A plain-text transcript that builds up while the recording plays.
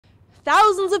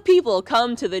Thousands of people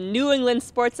come to the New England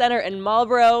Sports Center in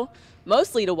Marlboro,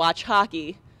 mostly to watch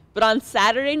hockey. But on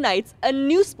Saturday nights, a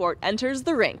new sport enters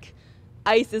the rink.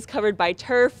 Ice is covered by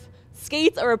turf,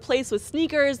 skates are replaced with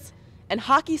sneakers, and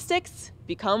hockey sticks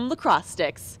become lacrosse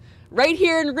sticks. Right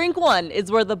here in Rink 1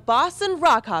 is where the Boston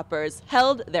Rockhoppers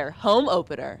held their home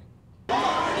opener.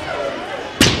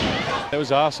 It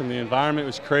was awesome. The environment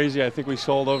was crazy. I think we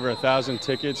sold over 1,000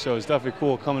 tickets, so it was definitely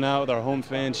cool coming out with our home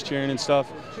fans cheering and stuff.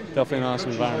 Definitely an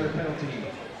awesome environment.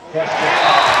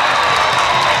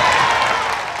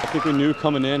 I think we knew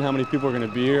coming in how many people were going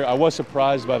to be here. I was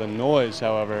surprised by the noise,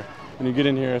 however. When you get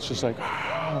in here, it's just like,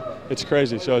 it's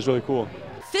crazy, so it was really cool.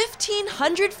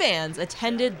 1,500 fans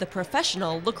attended the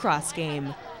professional lacrosse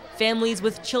game. Families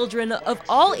with children of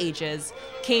all ages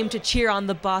came to cheer on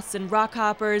the Boston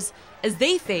Rockhoppers as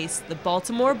they faced the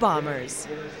Baltimore Bombers.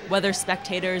 Whether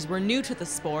spectators were new to the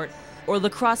sport or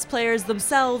lacrosse players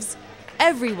themselves,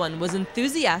 everyone was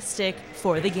enthusiastic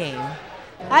for the game.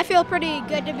 I feel pretty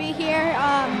good to be here.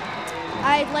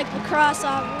 I like lacrosse,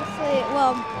 obviously.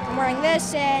 Well, I'm wearing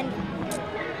this, and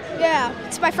yeah,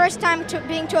 it's my first time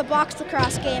being to a box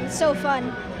lacrosse game. It's so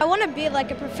fun. I want to be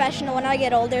like a professional when I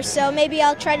get older, so maybe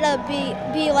I'll try to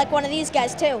be like one of these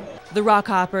guys too. The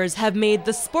Rockhoppers have made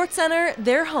the Sports Center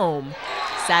their home.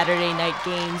 Saturday night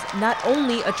games not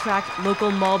only attract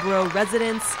local Marlboro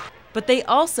residents, but they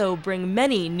also bring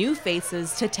many new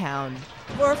faces to town.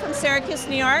 We're from Syracuse,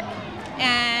 New York,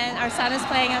 and our son is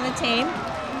playing on the team.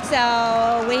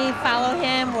 So we follow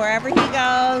him wherever he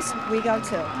goes, we go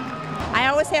too. I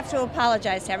always have to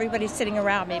apologize to everybody sitting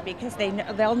around me because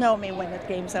they'll know me when the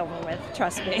game's over with,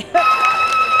 trust me.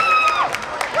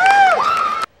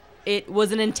 It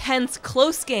was an intense,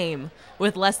 close game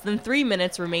with less than 3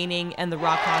 minutes remaining and the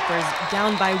Rockhoppers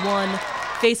down by 1.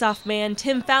 Face-off man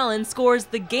Tim Fallon scores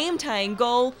the game-tying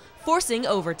goal, forcing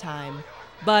overtime.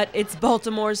 But it's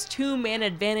Baltimore's 2-man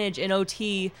advantage in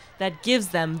OT that gives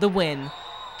them the win.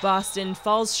 Boston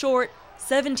falls short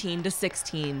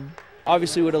 17-16.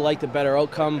 Obviously would have liked a better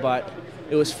outcome, but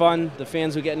it was fun. The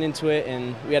fans were getting into it,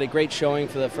 and we had a great showing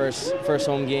for the first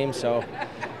home game. So,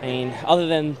 I mean, other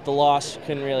than the loss,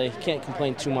 can't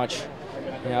complain too much.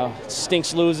 You know, it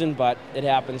stinks losing, but it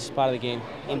happens, part of the game.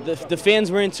 And the fans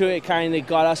were into it, kind of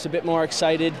got us a bit more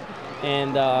excited,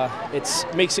 and it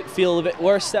makes it feel a bit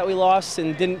worse that we lost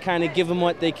and didn't kind of give them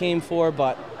what they came for.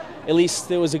 But at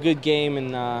least it was a good game,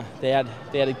 and they had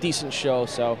a decent show.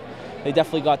 So. They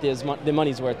definitely got their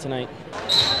money's worth tonight.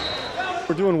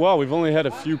 We're doing well. We've only had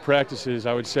a few practices,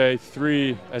 I would say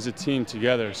 3 as a team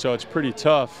together. So it's pretty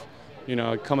tough, you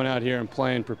know, coming out here and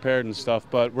playing prepared and stuff.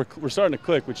 But we're starting to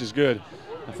click, which is good.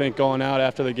 I think going out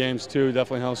after the games too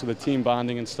definitely helps with the team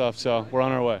bonding and stuff. So we're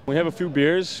on our way. We have a few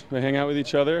beers. We hang out with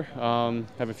each other,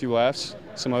 have a few laughs.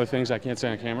 Some other things I can't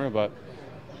say on camera, but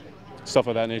stuff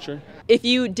of that nature. If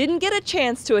you didn't get a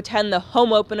chance to attend the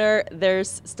home opener,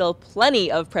 there's still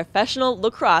plenty of professional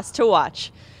lacrosse to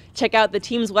watch. Check out the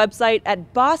team's website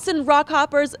at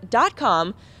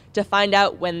bostonrockhoppers.com to find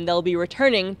out when they'll be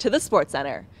returning to the Sports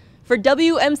Center. For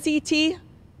WMCT,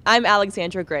 I'm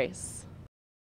Alexandra Grace.